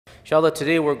Inshallah,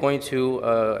 today we're going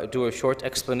to do a short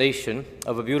explanation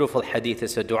of a beautiful hadith.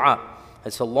 It's a dua.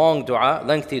 It's a long dua,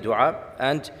 lengthy dua,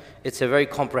 and it's a very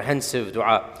comprehensive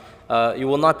dua. You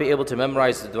will not be able to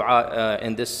memorize the dua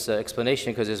in this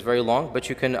explanation because it's very long, but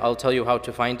I'll tell you how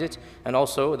to find it. And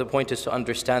also, the point is to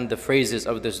understand the phrases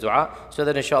of this dua so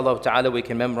that inshallah ta'ala we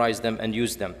can memorize them and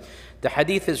use them. The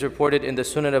hadith is reported in the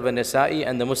Sunan of An-Nasa'i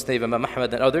and the Musnad of Imam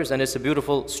Ahmad and others, and it's a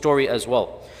beautiful story as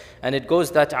well. And it goes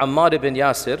that Ammar ibn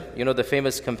Yasir, the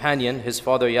famous companion, his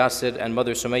father Yasir and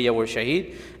mother Sumayya were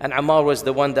shaheed. And Ammar was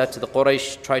the one that the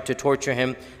Quraysh tried to torture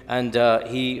him, and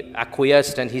he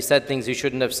acquiesced and he said things he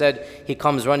shouldn't have said. He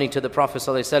comes running to the Prophet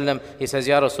ﷺ. He says,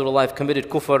 Ya Rasulullah, I've committed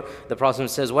kufr. The Prophet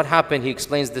says, what happened? He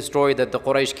explains the story that the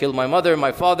Quraysh killed my mother,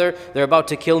 my father. They're about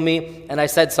to kill me. And I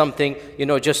said something,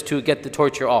 just to get the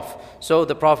torture off. So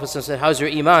the Prophet said, how's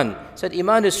your iman? He said,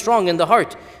 iman is strong in the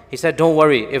heart. He said, don't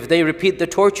worry. If they repeat the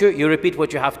torture, you repeat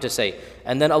what you have to say.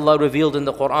 And then Allah revealed in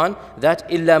the Quran that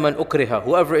إِلَّا مَنْ أُكْرِهَ,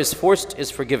 whoever is forced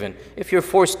is forgiven. If you're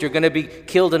forced, you're going to be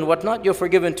killed and whatnot, you're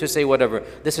forgiven to say whatever.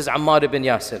 This is Ammar ibn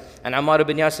Yasir. And Ammar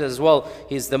ibn Yasir as well,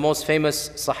 he's the most famous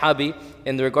Sahabi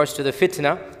in regards to the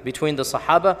fitna between the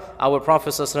Sahaba. Our Prophet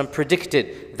ﷺ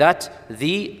predicted that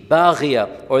the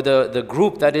Baghiya, or the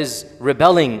group that is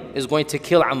rebelling, is going to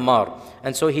kill Ammar.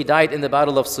 And so he died in the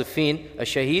battle of Siffin, a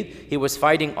shaheed. He was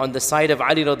fighting on the side of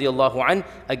Ali radiallahu anh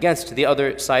against the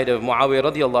other side of Muawiyah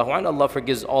radiallahu anh. Allah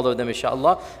forgives all of them,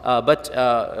 inshallah.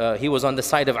 But he was on the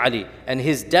side of Ali. And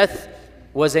his death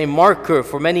was a marker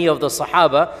for many of the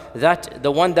Sahaba that the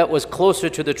one that was closer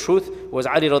to the truth was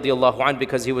Ali radiallahu anh,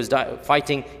 because he was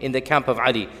fighting in the camp of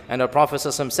Ali. And our Prophet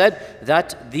ﷺ said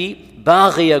that the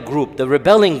Baghiya group, the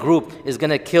rebelling group, is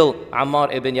going to kill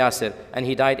Ammar ibn Yasir. And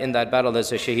he died in that battle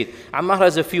as a shaheed. Ammar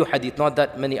has a few hadith, not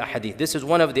that many ahadith. This is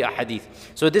one of the ahadith.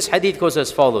 So this hadith goes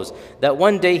as follows, that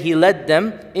one day he led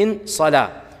them in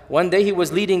salah. One day he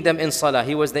was leading them in salah.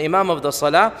 He was the imam of the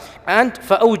salah. And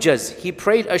fa'awjaz, he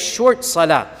prayed a short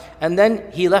salah. And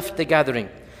then he left the gathering.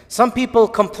 Some people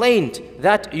complained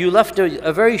that you left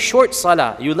a very short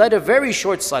salah. You led a very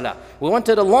short salah. We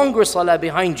wanted a longer salah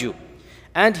behind you.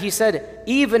 And he said,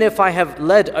 even if I have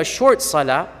led a short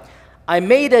salah, I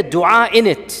made a dua in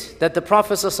it that the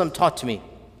Prophet ﷺ taught me.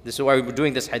 This is why we're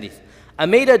doing this hadith. I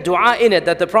made a dua in it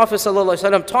that the Prophet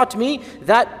ﷺ taught me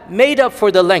that made up for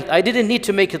the length. I didn't need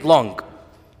to make it long.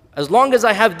 As long as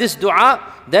I have this dua,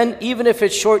 then even if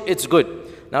it's short, it's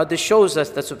good. Now this shows us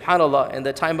that subhanAllah, in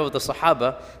the time of the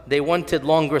Sahaba, they wanted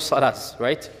longer salahs,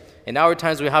 right? In our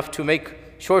times we have to make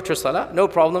shorter salah, no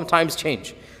problem, times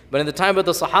change. But in the time of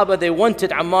the Sahaba, they wanted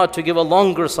Ammar to give a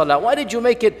longer salah. Why did you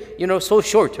make it, so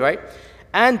short, right?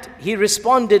 And he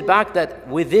responded back that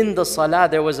within the salah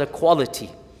there was a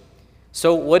quality.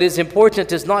 So what is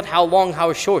important is not how long,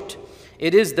 how short.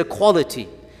 It is the quality.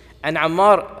 And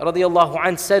Ammar radiallahu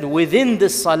anh said, within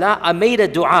this salah, I made a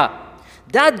dua.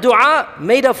 That dua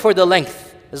made up for the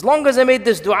length. As long as I made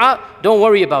this dua, don't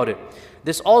worry about it.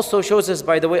 This also shows us,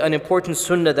 by the way, an important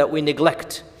sunnah that we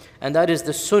neglect. And that is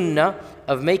the sunnah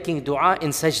of making dua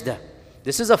in sajda.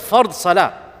 This is a fard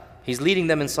salah. He's leading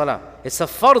them in salah. It's a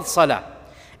fard salah.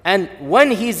 And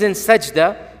when he's in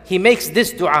sajda, he makes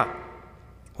this dua,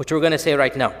 which we're going to say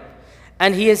right now.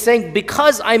 And he is saying,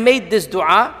 because I made this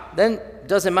dua, then it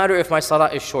doesn't matter if my salah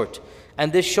is short.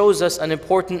 And this shows us an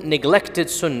important neglected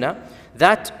sunnah,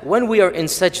 that when we are in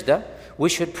sajda, we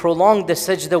should prolong the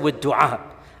sajda with dua.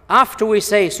 After we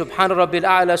say Subhan Rabbil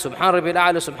A'la, Subhan Rabbil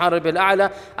A'la, Subhan Rabbil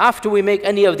A'la, after we make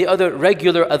any of the other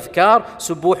regular adhkar,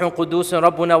 Subuhun Qudusun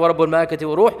Rabbuna wa Rabbul Malaikati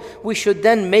wa Ruh, we should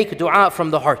then make dua from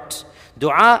the heart.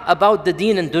 Dua about the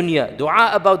deen and dunya,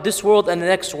 dua about this world and the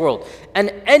next world.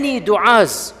 And any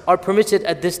du'as are permitted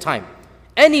at this time.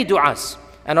 Any du'as.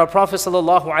 And our Prophet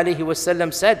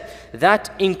ﷺ said that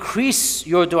increase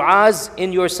your du'as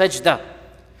in your sajda,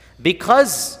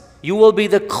 because you will be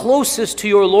the closest to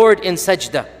your Lord in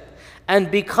sajda. And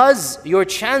because your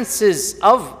chances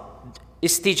of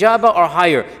istijaba are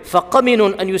higher.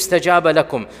 فَقَمِنٌ أَن يُسْتَجَابَ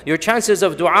لَكُمْ. Your chances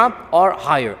of dua are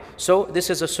higher. So this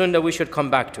is a sunnah we should come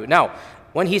back to. Now,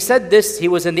 when he said this, he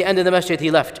was in the end of the masjid,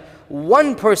 he left.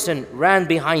 One person ran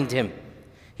behind him.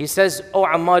 He says, "Oh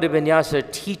Ammar ibn Yasir,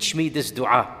 teach me this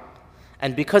dua."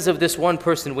 And because of this one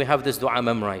person, we have this dua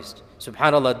memorized.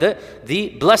 SubhanAllah, the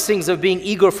blessings of being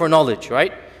eager for knowledge,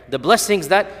 right? The blessings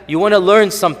that you want to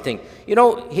learn something.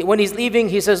 When he's leaving,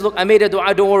 he says, look, I made a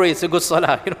dua, don't worry, it's a good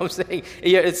salah. You know what I'm saying?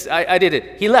 Yeah, I did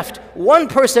it. He left. One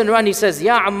person ran, he says,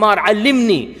 Ya Ammar,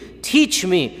 alimni, teach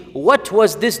me, what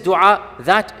was this dua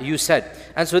that you said?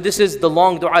 And so this is the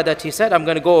long dua that he said. I'm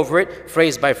going to go over it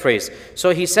phrase by phrase.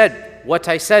 So he said, what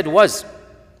I said was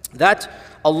that,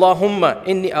 Allahumma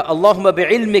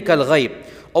bi'ilmika al-ghayb.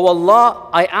 O Allah,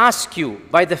 I ask you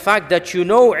by the fact that you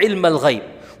know ilm al-ghayb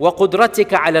wa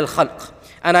qudratika ala al-khalq.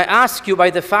 And I ask you by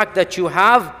the fact that you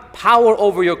have power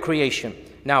over your creation.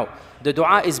 Now, the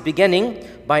dua is beginning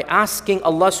by asking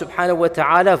Allah subhanahu wa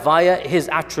ta'ala via His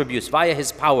attributes, via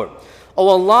His power. O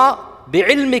Allah,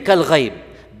 bi'ilmika al-ghayb,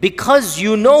 because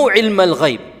you know ilm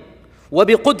al-ghayb, wa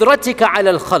biqudratika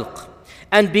ala al-khalq,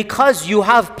 and because you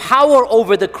have power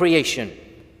over the creation.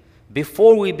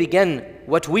 Before we begin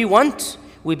what we want,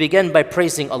 we begin by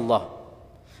praising Allah.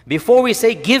 Before we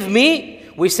say, give me,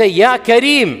 we say, Ya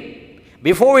Kareem.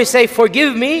 Before we say,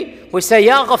 forgive me, we say,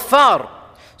 Ya Ghaffar.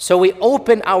 So we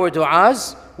open our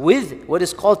du'as with what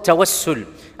is called tawassul.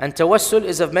 And tawassul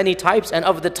is of many types, and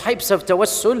of the types of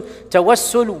tawassul,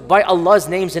 tawassul by Allah's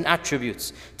names and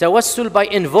attributes. Tawassul by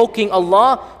invoking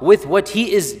Allah with what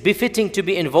He is befitting to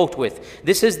be invoked with.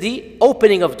 This is the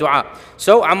opening of dua.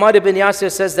 So Ammar ibn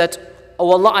Yasir says that,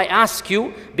 Oh Allah, I ask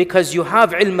you because you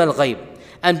have ilm al-ghayb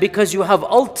and because you have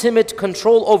ultimate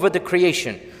control over the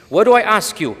creation. What do I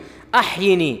ask you?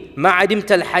 أحيني ما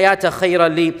علمت الحياة خيرا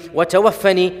لي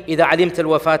وتوفني إذا علمت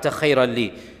الوفاة خيرا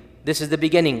لي. This is the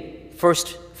beginning,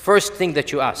 first thing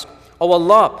that you ask. Oh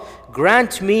Allah,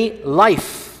 grant me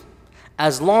life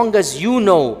as long as you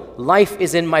know life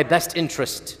is in my best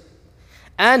interest,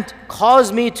 and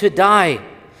cause me to die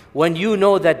when you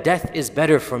know that death is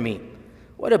better for me.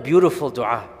 What a beautiful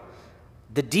dua.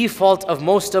 The default of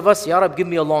most of us, Ya Rab, give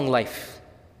me a long life.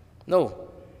 No,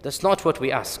 that's not what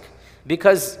we ask.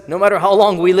 Because no matter how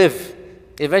long we live,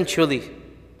 eventually,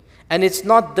 and it's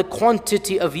not the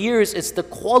quantity of years, it's the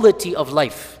quality of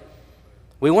life.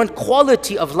 We want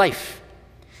quality of life.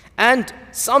 And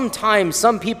sometimes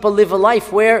some people live a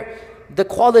life where the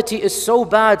quality is so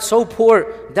bad, so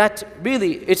poor, that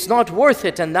really it's not worth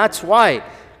it. And that's why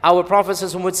our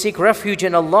Prophet would seek refuge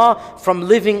in Allah from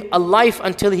living a life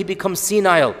until he becomes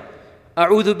senile.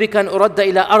 أعوذ بك أن أرد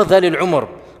إلى أرذل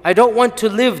العمر. I don't want to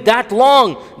live that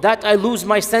long that I lose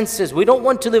my senses. We don't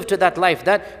want to live to that life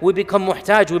that we become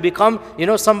muhtaj, we become,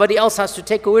 somebody else has to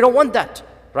take it. We don't want that,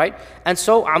 right? And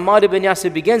so Ammar ibn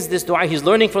Yasir begins this dua. He's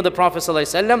learning from the Prophet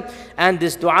ﷺ, and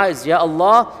this dua is, Ya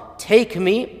Allah, take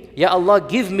me, Ya Allah,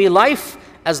 give me life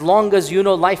as long as you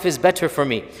know life is better for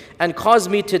me, and cause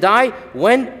me to die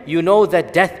when you know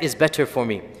that death is better for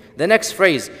me. The next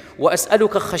phrase, وَأَسْأَلُكَ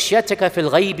خَشْيَتَكَ فِي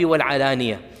الْغَيْبِ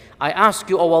وَالْعَلَانِيَةِ. I ask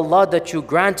you, O Allah, that you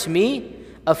grant me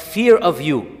a fear of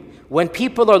you when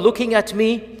people are looking at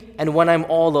me and when I'm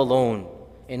all alone.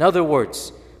 In other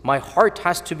words, my heart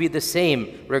has to be the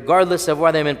same regardless of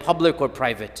whether I'm in public or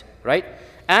private, right?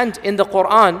 And in the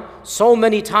Quran, so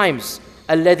many times,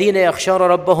 الَّذِينَ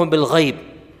يَخْشَوْنَ رَبَّهُمْ بِالْغَيْبِ,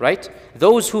 right?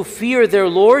 Those who fear their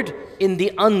Lord in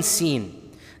the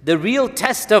unseen. The real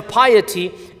test of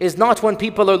piety is not when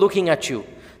people are looking at you.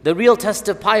 The real test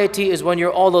of piety is when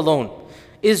you're all alone.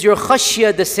 Is your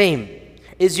khashya the same?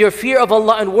 Is your fear of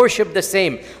Allah and worship the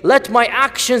same? Let my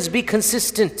actions be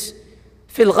consistent.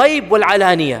 Fil ghayb wal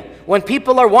alaniya. When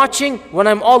people are watching, when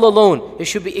I'm all alone, it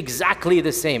should be exactly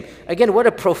the same. Again, what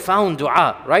a profound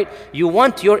dua, right? You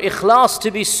want your ikhlas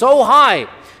to be so high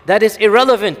that is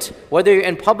irrelevant whether you're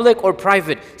in public or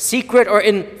private, secret or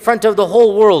in front of the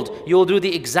whole world, you will do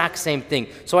the exact same thing.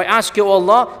 So I ask you,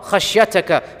 Allah,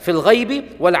 khashyataka fil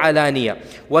ghaybi wal alaniya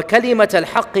wa kalimat al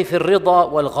haqqi fil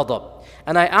rida wal ghadab.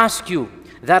 And I ask you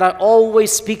that I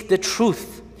always speak the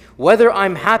truth, whether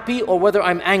I'm happy or whether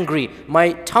I'm angry.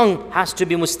 My tongue has to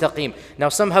be mustaqim. Now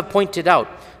some have pointed out,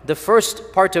 the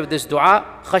first part of this dua,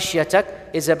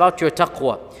 khashyatak, is about your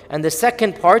taqwa. And the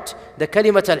second part, the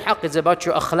kalimat al-haq, is about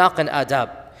your akhlaq and adab.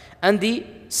 And the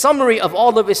summary of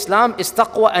all of Islam is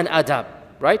taqwa and adab,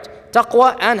 right?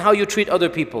 Taqwa and how you treat other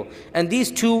people. And these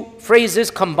two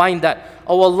phrases combine that.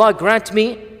 Oh Allah, grant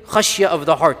me khashya of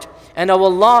the heart. And oh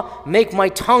Allah, make my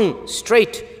tongue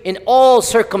straight in all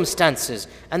circumstances.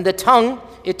 And the tongue,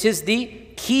 it is the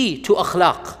key to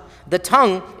akhlaq. The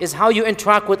tongue is how you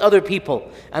interact with other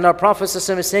people. And our Prophet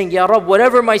is saying, Ya Rabb,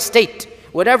 whatever my state,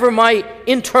 whatever my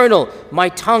internal, my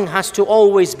tongue has to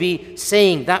always be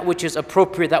saying that which is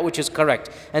appropriate, that which is correct.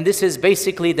 And this is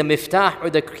basically the miftah or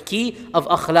the key of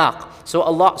akhlaq.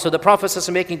 So the Prophet is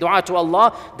making dua to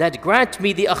Allah that grant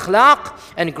me the akhlaq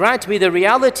and grant me the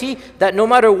reality that no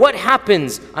matter what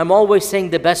happens, I'm always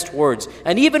saying the best words.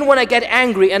 And even when I get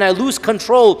angry and I lose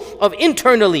control of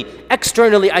internally,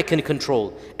 externally I can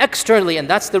control. Externally, and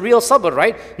that's the real sabr,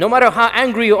 right? No matter how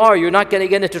angry you are, you're not going to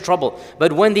get into trouble.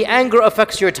 But when the anger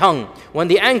affects your tongue, when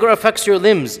the anger affects your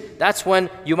limbs, that's when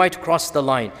you might cross the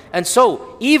line. And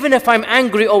so, even if I'm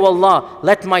angry, oh Allah,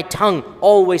 let my tongue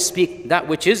always speak that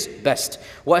which is best.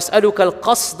 وَأَسْأَلُكَ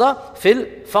الْقَصْدَ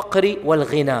فِي الْفَقْرِ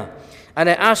وَالْغِنَى. And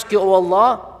I ask you, oh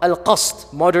Allah,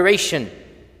 al-qasd, moderation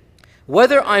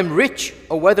whether I'm rich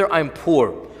or whether I'm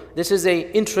poor. This is an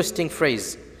interesting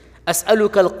phrase.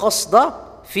 أسألك القصد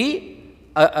في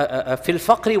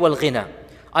الفقر والغنى.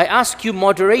 I ask you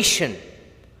moderation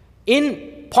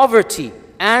in poverty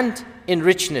and in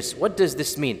richness. What does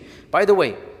this mean? By the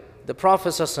way, the Prophet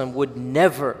ﷺ would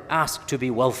never ask to be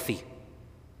wealthy.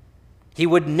 He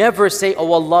would never say,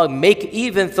 oh Allah, make,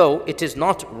 even though it is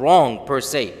not wrong per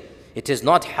se, it is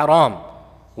not haram.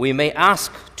 We may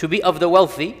ask to be of the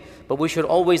wealthy, but we should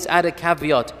always add a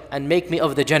caveat and make me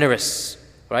of the generous,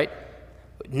 right?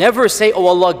 Never say, oh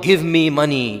Allah, give me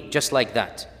money, just like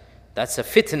that. That's a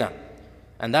fitna.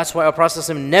 And that's why our Prophet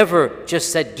ﷺ never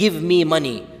just said, give me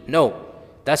money. No,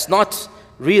 that's not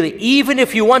really, even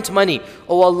if you want money,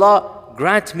 oh Allah,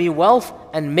 grant me wealth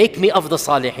and make me of the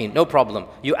salihin. No problem.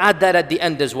 You add that at the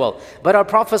end as well. But our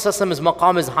Prophet ﷺ's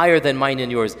maqam is higher than mine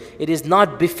and yours. It is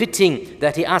not befitting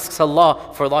that he asks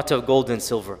Allah for a lot of gold and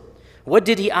silver. What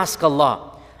did he ask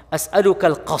Allah? As'aluka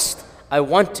al-qasd. I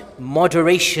want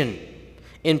moderation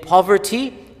in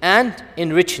poverty and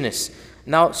in richness.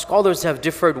 Now, scholars have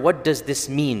differed. What does this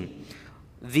mean?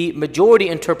 The majority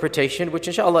interpretation, which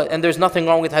inshallah, and there's nothing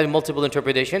wrong with having multiple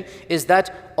interpretation, is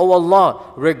that, oh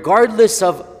Allah, regardless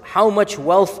of how much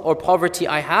wealth or poverty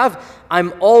I have,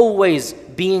 I'm always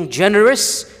being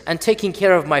generous and taking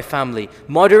care of my family.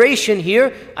 Moderation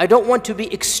here, I don't want to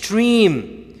be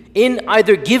extreme in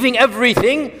either giving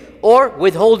everything or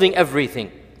withholding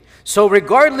everything. So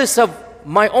regardless of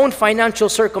my own financial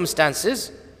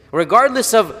circumstances,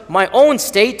 regardless of my own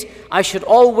state, I should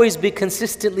always be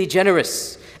consistently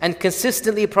generous and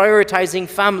consistently prioritizing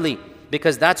family,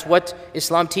 because that's what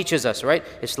Islam teaches us, right?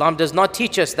 Islam does not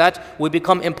teach us that we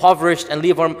become impoverished and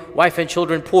leave our wife and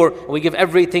children poor and we give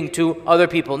everything to other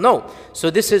people. No. So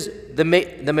this is the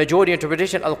majority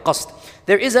interpretation, al-qasd.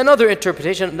 There is another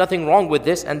interpretation, nothing wrong with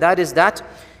this, and that is that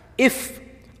if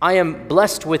I am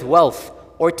blessed with wealth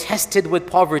or tested with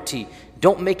poverty,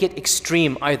 don't make it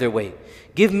extreme either way.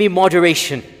 Give me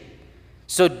moderation.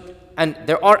 So, and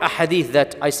there are ahadith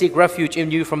that I seek refuge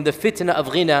in you from the fitna of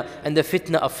ghina and the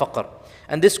fitna of faqr.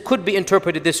 And this could be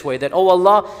interpreted this way, that, oh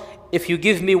Allah, if you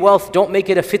give me wealth, don't make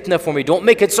it a fitna for me. Don't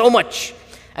make it so much.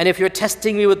 And if you're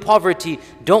testing me with poverty,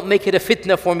 don't make it a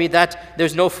fitna for me that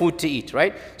there's no food to eat,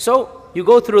 right? So, you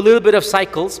go through a little bit of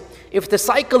cycles. If the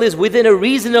cycle is within a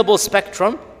reasonable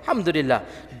spectrum, alhamdulillah,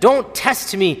 don't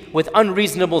test me with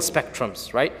unreasonable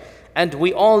spectrums, right? And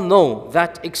we all know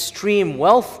that extreme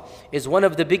wealth is one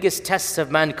of the biggest tests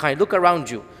of mankind. Look around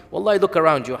you. Wallahi, look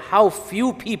around you. How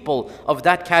few people of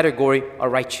that category are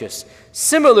righteous.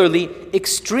 Similarly,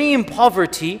 extreme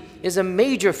poverty is a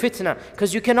major fitna,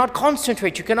 because you cannot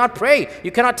concentrate, you cannot pray,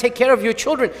 you cannot take care of your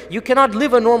children, you cannot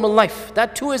live a normal life.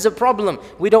 That too is a problem.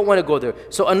 We don't want to go there.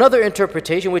 So another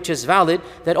interpretation which is valid,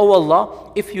 that, oh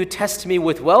Allah, if you test me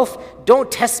with wealth, don't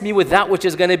test me with that which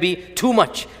is going to be too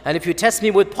much. And if you test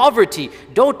me with poverty,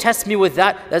 don't test me with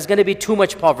that that's going to be too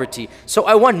much poverty. So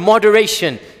I want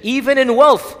moderation. Even in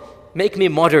wealth, make me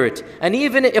moderate. And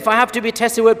even if I have to be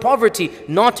tested with poverty,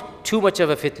 not too much of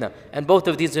a fitna. And both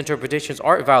of these interpretations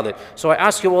are valid. So I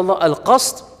ask you, Allah,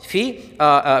 al-qasd في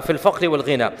الفقر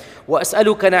والغنى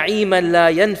وأسألك نعيما لا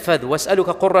ينفذ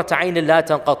وأسألك قرة عين لا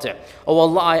تنقطع. Oh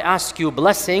Allah, I ask you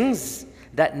blessings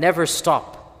that never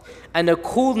stop and a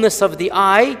coolness of the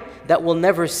eye that will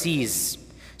never cease.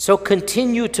 So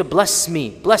continue to bless me,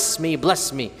 bless me,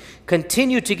 bless me.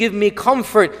 Continue to give me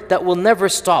comfort that will never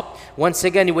stop. Once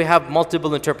again, we have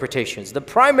multiple interpretations. The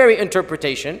primary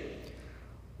interpretation,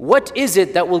 what is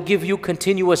it that will give you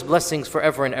continuous blessings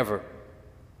forever and ever?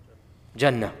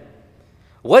 Jannah.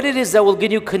 What it is that will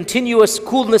give you continuous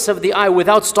coolness of the eye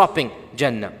without stopping?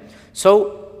 Jannah.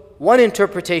 So, one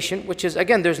interpretation, which is,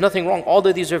 again, there's nothing wrong. All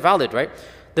of these are valid, right?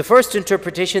 The first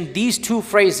interpretation, these two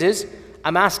phrases,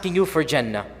 I'm asking you for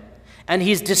Jannah. And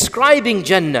he's describing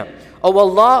Jannah. Oh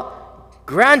Allah,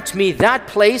 grant me that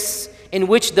place in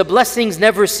which the blessings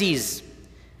never cease,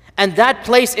 and that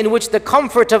place in which the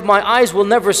comfort of my eyes will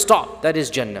never stop. That is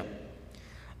Jannah.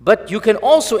 But you can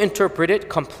also interpret it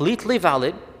completely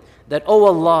valid, that, oh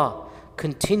Allah,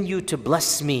 continue to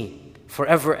bless me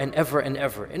forever and ever and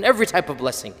ever, in every type of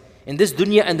blessing, in this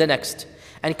dunya and the next.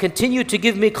 And continue to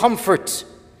give me comfort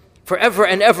forever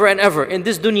and ever and ever, in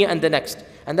this dunya and the next.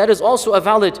 And that is also a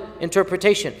valid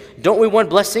interpretation. Don't we want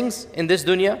blessings in this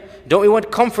dunya? Don't we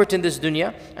want comfort in this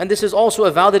dunya? And this is also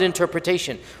a valid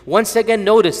interpretation. Once again,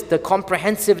 notice the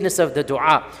comprehensiveness of the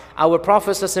dua. Our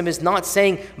Prophet ﷺ is not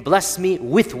saying, bless me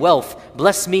with wealth,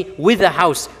 bless me with a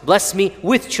house, bless me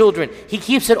with children. He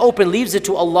keeps it open, leaves it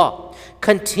to Allah.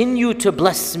 Continue to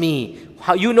bless me.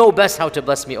 You know best how to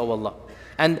bless me, O Allah.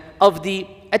 And of the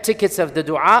etiquettes of the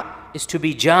dua, is to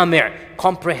be jami',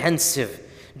 comprehensive.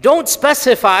 Don't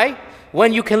specify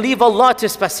when you can leave Allah to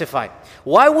specify.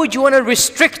 Why would you want to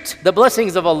restrict the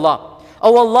blessings of Allah?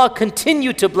 Oh Allah,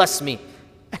 continue to bless me.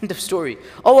 End of story.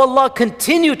 Oh Allah,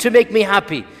 continue to make me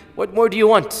happy. What more do you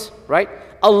want, right?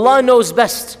 Allah knows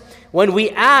best. When we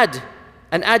add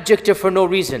an adjective for no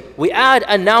reason, we add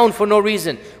a noun for no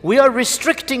reason, we are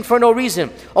restricting for no reason.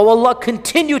 Oh Allah,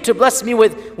 continue to bless me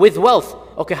with wealth.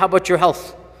 Okay, how about your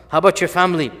health? How about your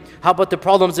family? How about the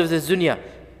problems of the dunya?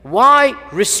 Why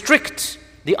restrict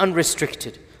the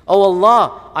unrestricted? Oh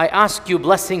Allah, I ask you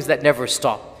blessings that never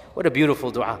stop. What a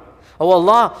beautiful dua. Oh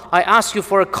Allah, I ask you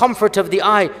for a comfort of the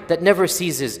eye that never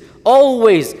ceases.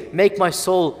 Always make my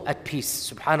soul at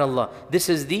peace. Subhanallah. This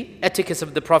is the etiquette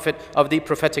of the Prophet, of the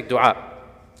prophetic dua.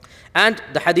 And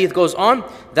the hadith goes on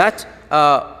that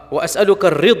وَأَسْأَلُكَ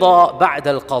الرِّضَى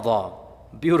بَعْدَ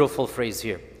الْقَضَى. Beautiful phrase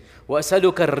here.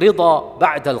 وَأَسْأَلُكَ الرِّضَى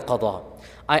بَعْدَ الْقَضَى.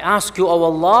 I ask you, O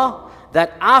Allah,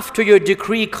 that after your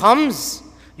decree comes,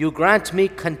 you grant me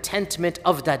contentment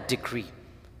of that decree.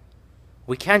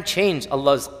 We can't change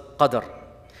Allah's qadr.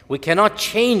 We cannot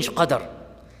change qadr.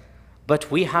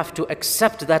 But we have to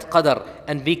accept that qadr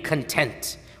and be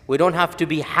content. We don't have to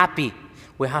be happy.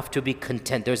 We have to be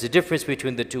content. There's a difference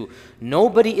between the two.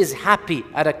 Nobody is happy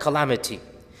at a calamity.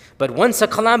 But once a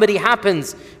calamity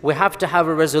happens, we have to have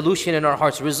a resolution in our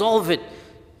hearts. Resolve it.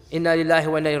 Inna lillahi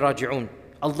wa inna ilayhi raji'un.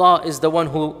 Allah is the one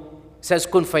who says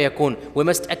kun fayakun. We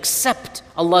must accept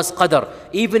Allah's qadr,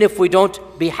 even if we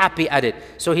don't be happy at it.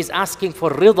 So He's asking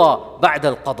for rida ba'd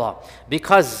al-qada.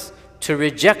 Because to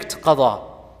reject qada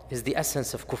is the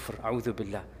essence of kufr. A'udhu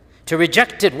billah. To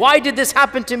reject it. Why did this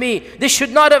happen to me? This should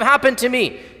not have happened to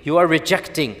me. You are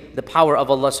rejecting the power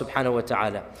of Allah subhanahu wa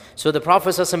ta'ala. So the Prophet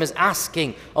ﷺ is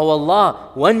asking, Oh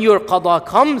Allah, when your qada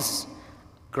comes,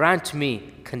 grant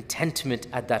me contentment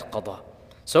at that qada.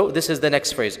 So this is the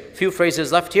next phrase. Few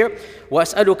phrases left here.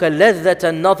 وَأَسْأَلُكَ لَذَّةَ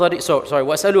النَّظَرِ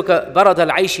وَأَسْأَلُكَ بَرَدَ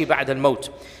الْعَيْشِ بَعْدَ الْمَوْتِ.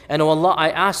 And O Allah, I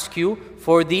ask you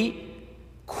for the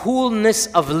coolness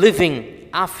of living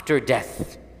after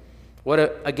death. What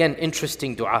a, again,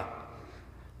 interesting dua.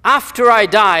 After I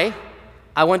die,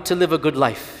 I want to live a good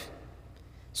life.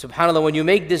 SubhanAllah, when you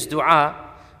make this dua,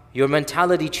 your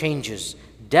mentality changes.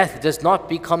 Death does not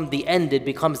become the end, it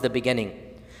becomes the beginning.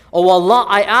 Oh Allah,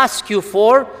 I ask you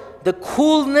for the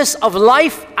coolness of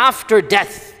life after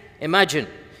death. Imagine,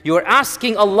 you're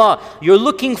asking Allah, you're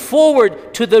looking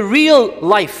forward to the real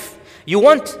life. You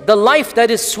want the life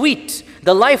that is sweet,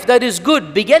 the life that is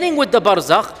good, beginning with the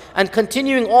barzakh and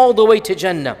continuing all the way to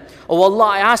Jannah. Oh Allah,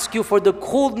 I ask you for the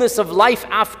coolness of life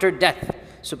after death.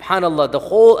 Subhanallah, the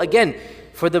whole, again,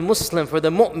 for the Muslim, for the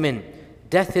mu'min,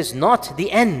 death is not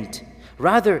the end.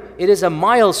 Rather, it is a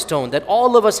milestone that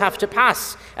all of us have to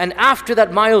pass. And after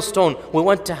that milestone, we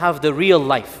want to have the real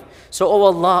life. So, oh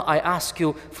Allah, I ask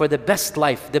you for the best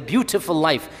life, the beautiful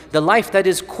life, the life that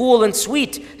is cool and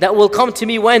sweet, that will come to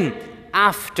me when?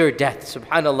 After death.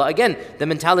 Subhanallah. Again, the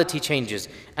mentality changes.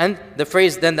 And the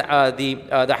phrase then,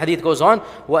 the hadith goes on,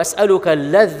 وَأَسْأَلُكَ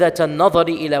لَذَّةَ النَّظَرِ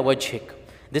إِلَى وَجْهِكَ.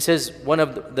 This is one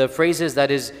of the phrases that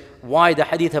is why the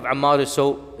hadith of Ammar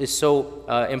is so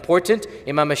important.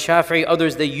 Imam al-Shafi'i,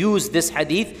 others, they use this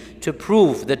hadith to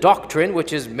prove the doctrine,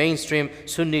 which is mainstream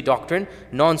Sunni doctrine.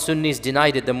 Non-Sunnis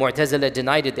denied it, the Mu'tazila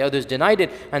denied it, the others denied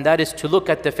it, and that is to look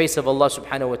at the face of Allah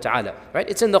subhanahu wa ta'ala. Right?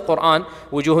 It's in the Quran,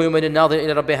 وَجُوهُ يَوْمَئِذٍ نَاظِرَةٌ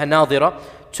إِلَى رَبِّهَا نَاظِرَةٌ.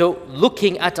 So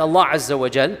looking at Allah Azza wa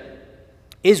Jal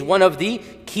is one of the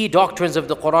key doctrines of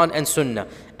the Quran and Sunnah.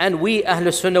 And we,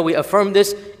 Ahlul Sunnah, we affirm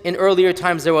this. In earlier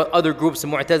times, there were other groups,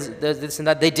 Mu'tazila, this and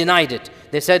that, they denied it.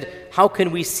 They said, how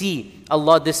can we see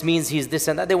Allah, this means He's this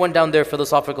and that. They went down their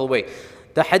philosophical way.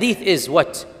 The hadith is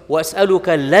what? وَأَسْأَلُكَ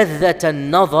لَذَّةَ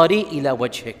النَّظَرِ إِلَى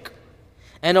وَجْهِكَ.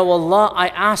 And O Allah, I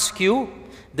ask you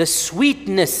the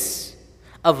sweetness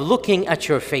of looking at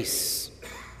your face.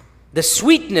 The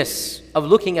sweetness of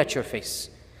looking at your face.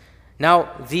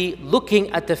 Now, the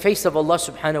looking at the face of Allah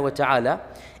subhanahu wa ta'ala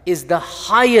is the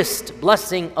highest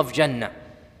blessing of Jannah.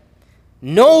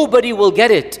 Nobody will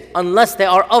get it unless they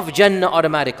are of Jannah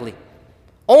automatically.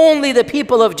 Only the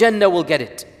people of Jannah will get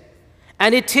it.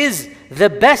 And it is the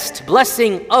best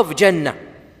blessing of Jannah.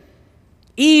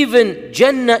 Even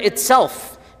Jannah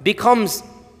itself becomes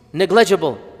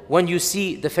negligible when you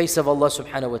see the face of Allah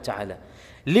subhanahu wa ta'ala.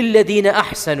 لِلَّذِينَ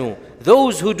أَحْسَنُوا.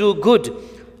 Those who do good,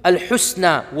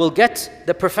 Al-Husna will get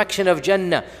the perfection of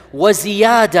Jannah.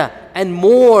 وَزِيَادَةً, and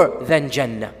more than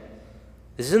Jannah.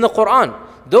 This is in the Quran.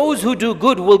 Those who do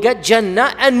good will get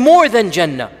Jannah and more than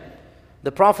Jannah.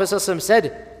 The Prophet ﷺ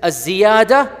said,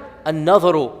 الزِّيَادَةً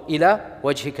النَّظَرُ إِلَى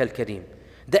وَجْهِكَ الْكَرِيمِ.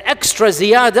 The extra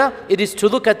ziyada, it is to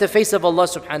look at the face of Allah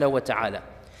subhanahu wa ta'ala.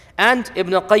 And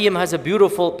Ibn al-Qayyim has a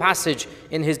beautiful passage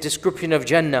in his description of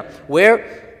Jannah where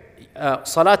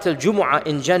Salat al-Jumu'ah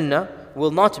in Jannah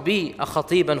will not be a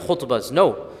khatib and khutbahs.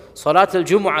 No. Salat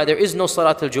al-Jumu'ah, there is no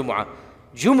Salat al-Jumu'ah.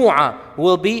 Jumu'ah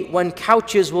will be when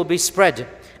couches will be spread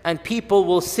and people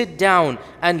will sit down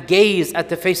and gaze at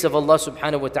the face of Allah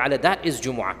subhanahu wa ta'ala. That is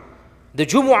Jumu'ah. The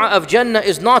Jumu'ah of Jannah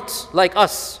is not like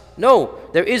us. No,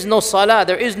 there is no salah,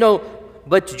 there is no...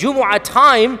 But Jumu'ah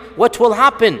time, what will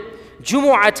happen?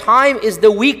 Jumu'ah time is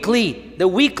the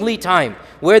weekly time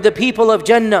where the people of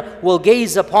Jannah will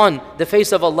gaze upon the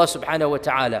face of Allah subhanahu wa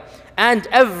ta'ala. And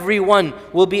everyone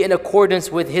will be in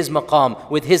accordance with his maqam,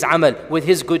 with his amal, with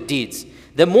his good deeds.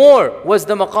 The more was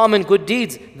the maqam and good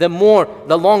deeds, the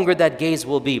longer that gaze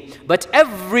will be. But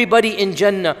everybody in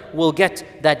Jannah will get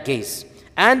that gaze.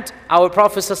 And our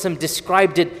Prophet ﷺ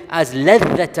described it as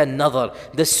ladhat an-nadhar,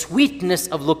 the sweetness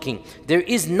of looking. There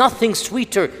is nothing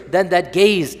sweeter than that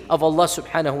gaze of Allah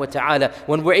subhanahu wa ta'ala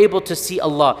when we're able to see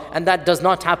Allah. And that does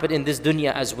not happen in this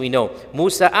dunya, as we know.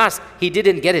 Musa asked, he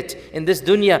didn't get it. In this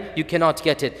dunya, you cannot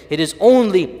get it. It is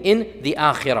only in the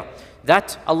akhirah.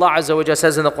 That Allah Azza wa Jalla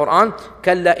says in the Quran,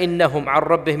 كَلَّا إِنَّهُمْ عَنْ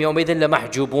رَبِّهِمْ يَوْمَئِذٍ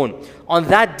لَمَحْجُوبُونَ. On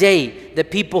that day, the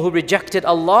people who rejected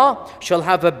Allah shall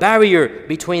have a barrier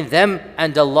between them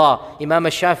and Allah. Imam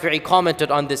al-Shafi'i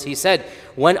commented on this. He said,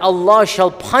 when Allah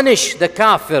shall punish the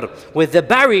kafir with the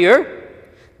barrier,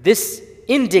 this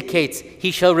indicates He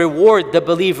shall reward the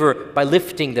believer by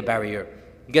lifting the barrier.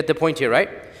 You get the point here, right?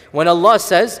 When Allah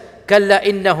says, كَلَّا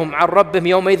إِنَّهُمْ عَنْ رَبِّهِمْ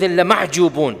يَوْمَئِذٍ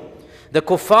لَمَحْجُوبُونَ. The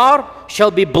kuffar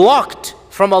shall be blocked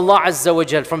from Allah Azza wa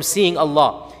Jal, from seeing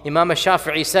Allah. Imam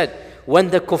al-Shafi'i said,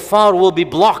 when the kuffar will be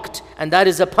blocked, and that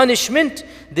is a punishment,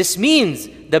 this means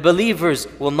the believers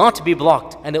will not be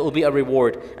blocked, and it will be a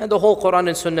reward. And the whole Quran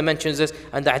and Sunnah mentions this,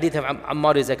 and the hadith of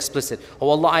Ammar is explicit. Oh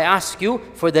Allah, I ask you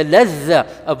for the ladha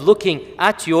of looking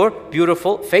at your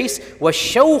beautiful face.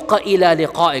 وَالشَّوْقَ إِلَى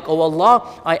لِقَائِكَ. Oh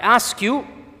Allah, I ask you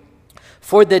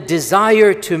for the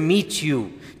desire to meet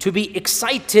you, to be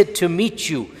excited to meet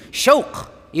you. Shawq,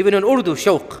 even in Urdu,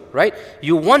 shawq, right?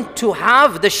 You want to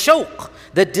have the shawq,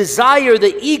 the desire,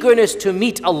 the eagerness to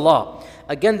meet Allah.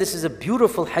 Again, this is a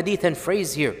beautiful hadith and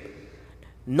phrase here.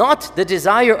 Not the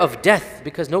desire of death,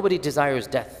 because nobody desires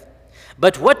death.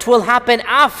 But what will happen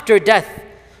after death?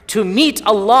 To meet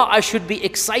Allah, I should be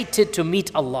excited to meet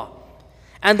Allah.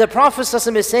 And the Prophet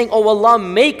ﷺ is saying, oh Allah,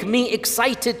 make me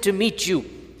excited to meet you.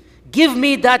 Give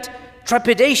me that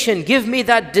trepidation, give me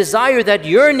that desire, that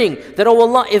yearning, that, oh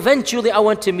Allah, eventually I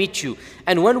want to meet you.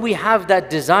 And when we have that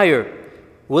desire,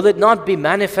 will it not be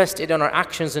manifested in our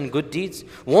actions and good deeds?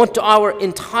 Won't our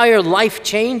entire life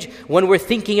change when we're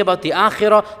thinking about the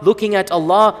akhirah, looking at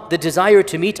Allah, the desire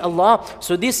to meet Allah?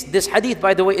 So this hadith,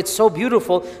 by the way, it's so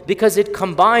beautiful because it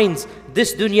combines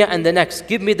this dunya and the next.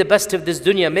 Give me the best of this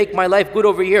dunya, make my life good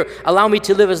over here, allow me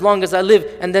to live as long as I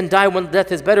live and then die when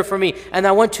death is better for me. And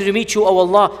I want to meet you, oh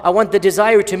Allah, I want the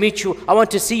desire to meet you, I want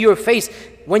to see your face.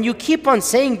 When you keep on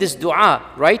saying this dua,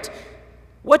 right?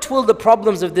 What will the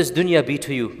problems of this dunya be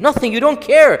to you? Nothing, you don't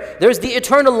care. There's the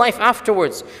eternal life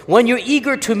afterwards. When you're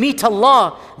eager to meet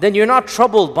Allah, then you're not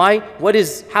troubled by what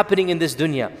is happening in this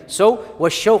dunya. So,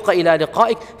 وَالشَّوْقَ إِلَىٰ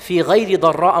لِقَائِكَ فِي غَيْرِ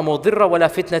ضَرَّاءَ مُضِرَّةٍ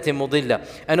وَلَا فِتْنَةٍ مُضِلَّةٍ.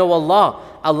 And oh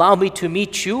Allah, allow me to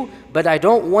meet you, but I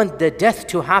don't want the death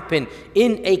to happen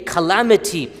in a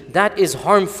calamity that is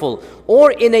harmful, or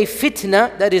in a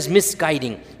fitna that is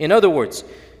misguiding. In other words,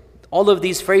 all of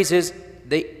these phrases,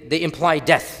 they imply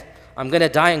death. I'm going to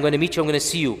die, I'm going to meet you, I'm going to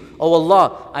see you. Oh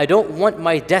Allah, I don't want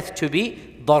my death to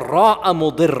be ضَرَّاءَ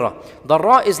مُضِرَّةٍ.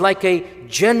 Darra is like a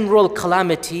general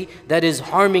calamity that is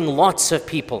harming lots of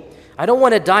people. I don't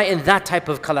want to die in that type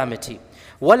of calamity.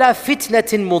 وَلَا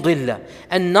فِتْنَةٍ مُضِلَّةٍ.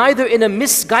 And neither in a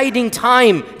misguiding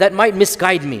time that might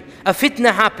misguide me. A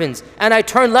fitna happens and I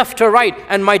turn left or right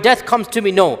and my death comes to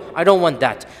me. No, I don't want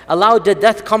that. Allow the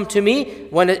death come to me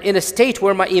when in a state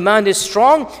where my iman is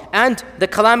strong and the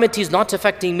calamity is not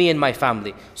affecting me and my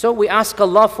family. So we ask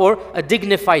Allah for a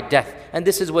dignified death. And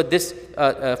this is what this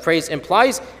phrase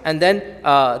implies. And then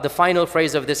the final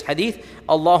phrase of this hadith,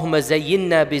 Allahumma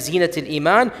zayyinna bi zinatil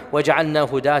iman waj'alna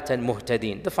hudatan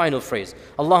muhtadin. The final phrase,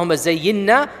 Allahumma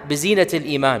zayyinna bi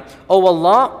zinatil iman. Oh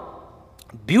Allah,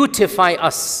 beautify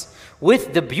us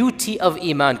with the beauty of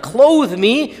iman. Clothe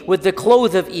me with the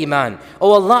clothes of iman.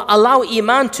 Oh Allah, allow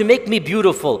iman to make me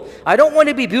beautiful. I don't want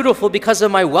to be beautiful because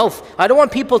of my wealth. I don't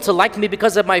want people to like me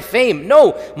because of my fame.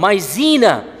 No, my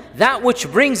zina, that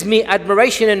which brings me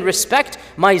admiration and respect,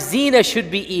 my zina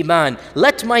should be iman.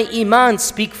 Let my iman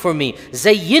speak for me.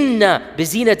 زينا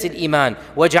بزينة الإيمان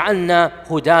وجعلنا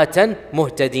هداة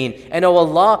مهتدين. And O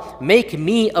Allah, make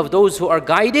me of those who are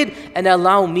guided and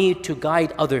allow me to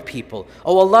guide other people.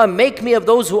 O Allah, make me of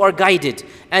those who are guided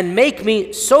and make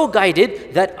me so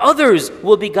guided that others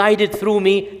will be guided through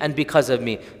me and because of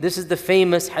me. This is the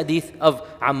famous hadith of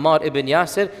Ammar ibn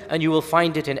Yasir, and you will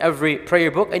find it in every prayer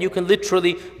book, and you can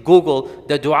literally Google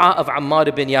the dua of Ammar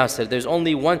ibn Yasir. There's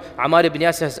only one. Ammar ibn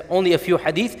Yasir has only a few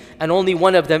hadith, and only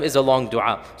one of them is a long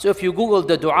dua. So if you Google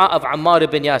the dua of Ammar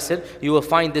ibn Yasir, you will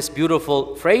find this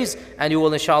beautiful phrase, and you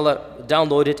will inshallah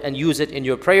download it and use it in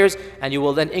your prayers, and you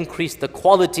will then increase the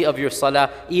quality of your salah,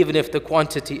 even if the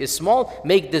quantity is small.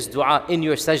 Make this dua in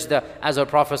your sajda as our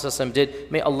Prophet ﷺ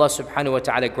did. May Allah subhanahu wa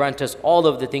ta'ala grant us all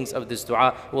of the things of this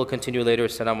dua. We'll continue later.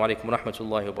 Assalamu alaikum wa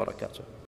rahmatullahi wa barakatuh.